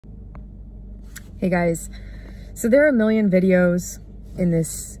Hey guys, so there are a million videos in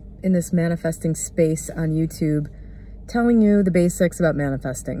this manifesting space on YouTube telling you the basics about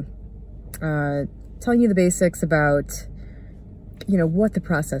manifesting, telling you the basics about, what the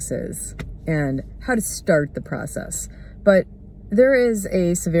process is and how to start the process. But there is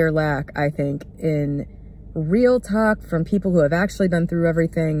a severe lack, I think, in real talk from people who have actually been through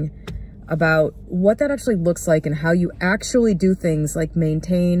everything about what that actually looks like and how you actually do things like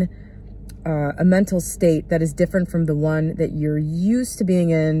maintain a mental state that is different from the one that you're used to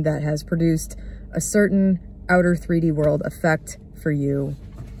being in, that has produced a certain outer 3D world effect for you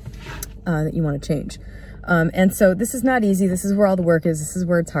that you want to change. And so this is not easy. This is where all the work is. This is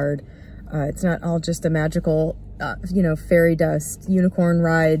where it's hard. It's not all just a magical, fairy dust unicorn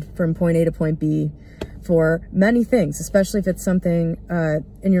ride from point A to point B for many things, especially if it's something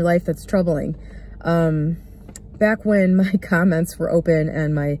in your life that's troubling. Back when my comments were open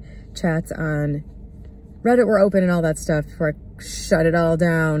and my chats on Reddit were open and all that stuff, before I shut it all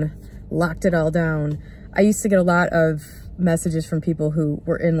down, locked it all down, I used to get a lot of messages from people who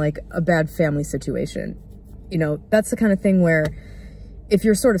were in like a bad family situation. That's the kind of thing where if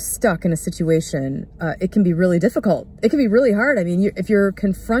you're sort of stuck in a situation, it can be really difficult. It can be really hard. I mean, if you're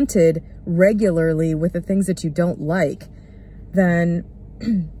confronted regularly with the things that you don't like, then,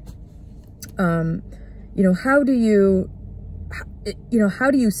 how do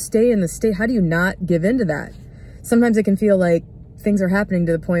you stay in the state? How do you not give in to that? Sometimes it can feel like things are happening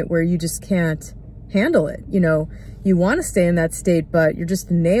to the point where you just can't handle it. You want to stay in that state, but you're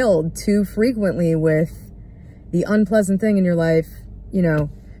just nailed too frequently with the unpleasant thing in your life,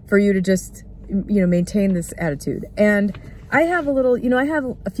 for you to just, maintain this attitude. And I have I have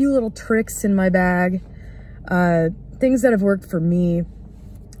a few little tricks in my bag, things that have worked for me.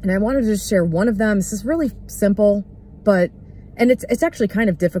 And I wanted to just share one of them. This is really simple, and it's actually kind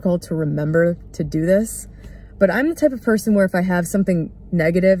of difficult to remember to do this, but I'm the type of person where if I have something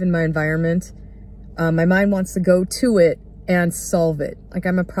negative in my environment, my mind wants to go to it and solve it. Like,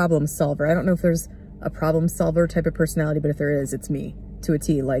 I'm a problem solver. I don't know if there's a problem solver type of personality, but if there is, it's me to a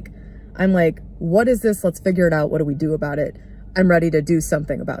T. Like, I'm like, what is this? Let's figure it out. What do we do about it? I'm ready to do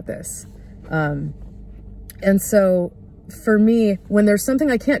something about this. And so for me, when there's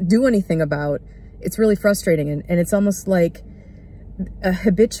something I can't do anything about, it's really frustrating. And it's almost like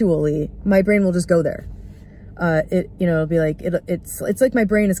habitually my brain will just go there. It'll be like, it's like my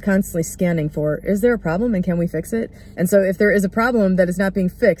brain is constantly scanning for, is there a problem and can we fix it? And so if there is a problem that is not being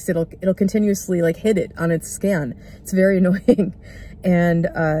fixed, it'll continuously like hit it on its scan. It's very annoying. And,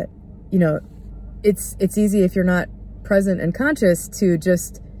 it's easy if you're not present and conscious to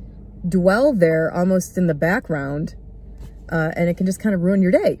just dwell there almost in the background. And it can just kind of ruin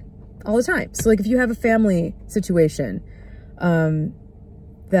your day all the time. So like if you have a family situation,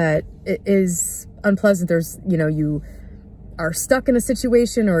 that it is unpleasant, there's, you are stuck in a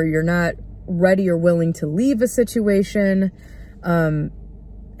situation, or you're not ready or willing to leave a situation, and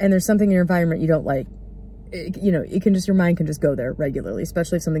there's something in your environment you don't like, your mind can just go there regularly,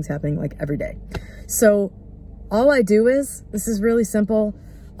 especially if something's happening like every day. So all I do is, this is really simple,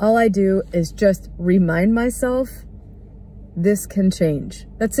 all I do is just remind myself this can change.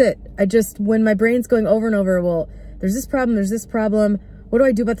 That's it. When my brain's going over and over, well, there's this problem, what do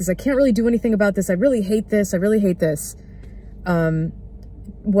I do about this? I can't really do anything about this. I really hate this.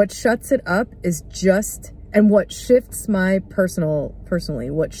 What shuts it up is and what shifts my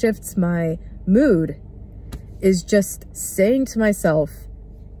what shifts my mood is just saying to myself,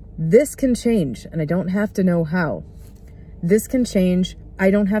 this can change, and I don't have to know how. This can change. I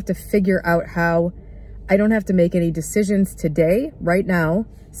don't have to figure out how. I don't have to make any decisions today, right now.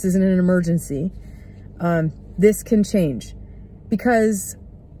 This isn't an emergency. This can change. Because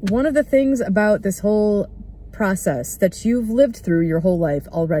one of the things about this whole process that you've lived through your whole life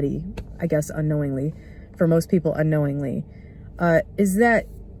already, I guess unknowingly, for most people unknowingly, is that,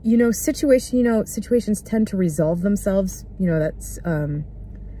 situations tend to resolve themselves.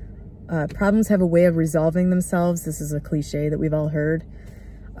 Problems have a way of resolving themselves. This is a cliche that we've all heard.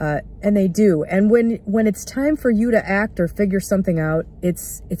 And they do. And when it's time for you to act or figure something out,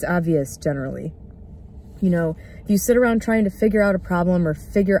 it's obvious generally. If you sit around trying to figure out a problem or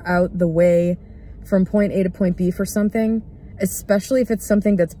figure out the way from point A to point B for something, especially if it's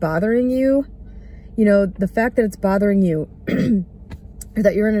something that's bothering you, the fact that it's bothering you or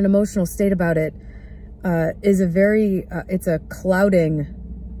that you're in an emotional state about it, is it's a clouding,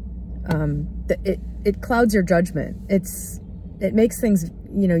 it clouds your judgment. It makes things,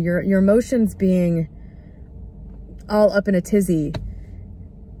 your emotions being all up in a tizzy,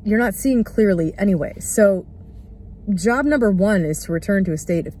 you're not seeing clearly anyway. So job number one is to return to a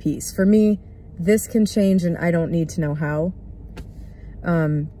state of peace. For me, this can change and I don't need to know how.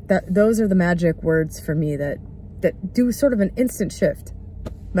 Those are the magic words for me that do sort of an instant shift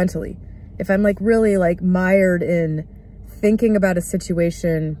mentally. If I'm like really like mired in thinking about a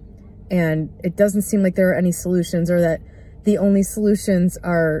situation and it doesn't seem like there are any solutions, or that the only solutions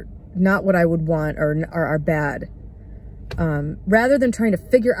are not what I would want or are bad, rather than trying to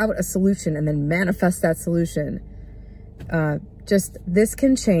figure out a solution and then manifest that solution, just this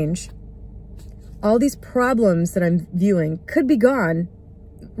can change. All these problems that I'm viewing could be gone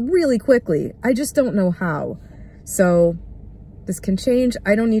really quickly. I just don't know how. So this can change.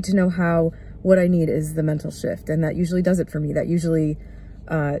 I don't need to know how. What I need is the mental shift. And that usually does it for me. That usually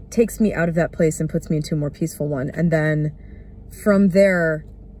takes me out of that place and puts me into a more peaceful one. And then from there,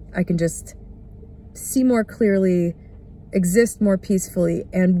 I can just see more clearly, exist more peacefully.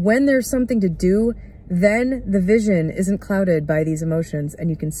 And when there's something to do, then the vision isn't clouded by these emotions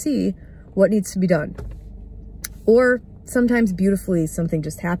and you can see what needs to be done. Or sometimes beautifully, something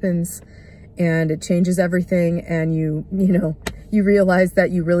just happens and it changes everything, and you realize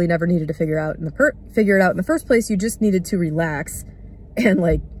that you really never needed to figure it out in the first place. You just needed to relax and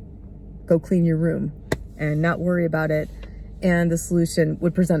like go clean your room and not worry about it, and the solution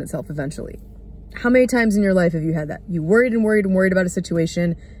would present itself eventually. How many times in your life have you had that? You worried and worried and worried about a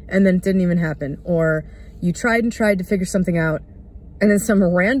situation and then it didn't even happen, or you tried and tried to figure something out and then some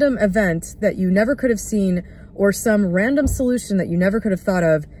random event that you never could have seen, or some random solution that you never could have thought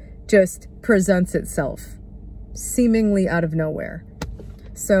of, just presents itself seemingly out of nowhere.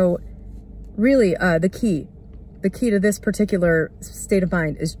 So really the key to this particular state of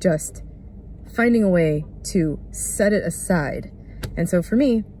mind is just finding a way to set it aside. And so for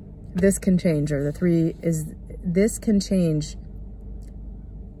me, this can change, or this can change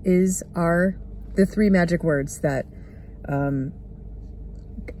are the three magic words that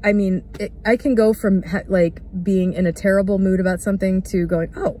I mean, I can go from like being in a terrible mood about something to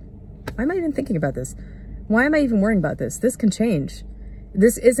going, oh, why am I even thinking about this? Why am I even worrying about this? This can change.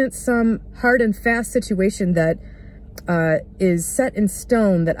 This isn't some hard and fast situation that is set in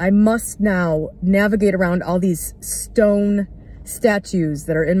stone that I must now navigate around all these stone statues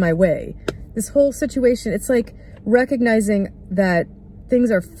that are in my way. This whole situation, it's like recognizing that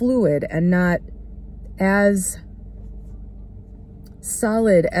things are fluid and not as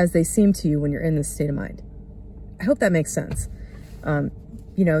solid as they seem to you when you're in this state of mind. I hope that makes sense.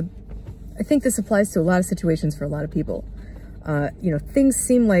 You know, I think this applies to a lot of situations for a lot of people. You know, things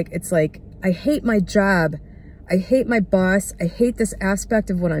seem like, it's like, I hate my job. I hate my boss. I hate this aspect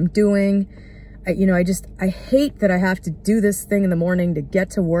of what I'm doing. I hate that I have to do this thing in the morning to get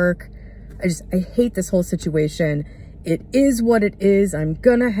to work. I hate this whole situation. It is what it is. I'm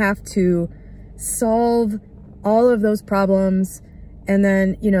gonna have to solve all of those problems. And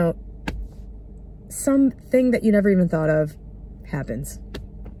then, you know, something that you never even thought of happens.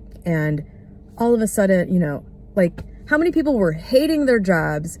 And all of a sudden, you know, like how many people were hating their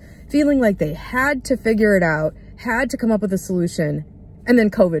jobs, feeling like they had to figure it out, had to come up with a solution, and then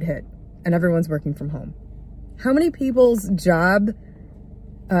COVID hit and everyone's working from home. How many people's job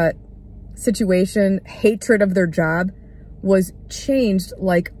situation, hatred of their job was changed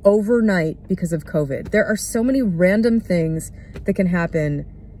like overnight because of COVID? There are so many random things that can happen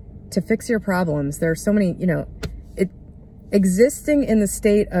to fix your problems. There are so many, you know, existing in the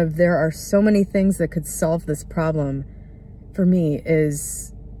state of there are so many things that could solve this problem, for me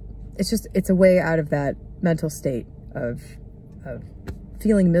it's a way out of that mental state of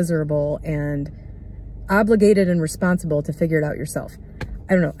feeling miserable and obligated and responsible to figure it out yourself.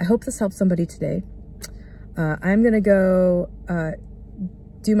 I don't know. I hope this helps somebody today. I'm going to go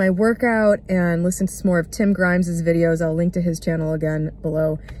do my workout and listen to some more of Tim Grimes' videos. I'll link to his channel again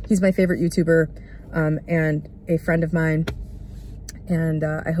below. He's my favorite YouTuber and a friend of mine. And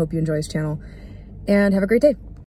I hope you enjoy his channel. And have a great day.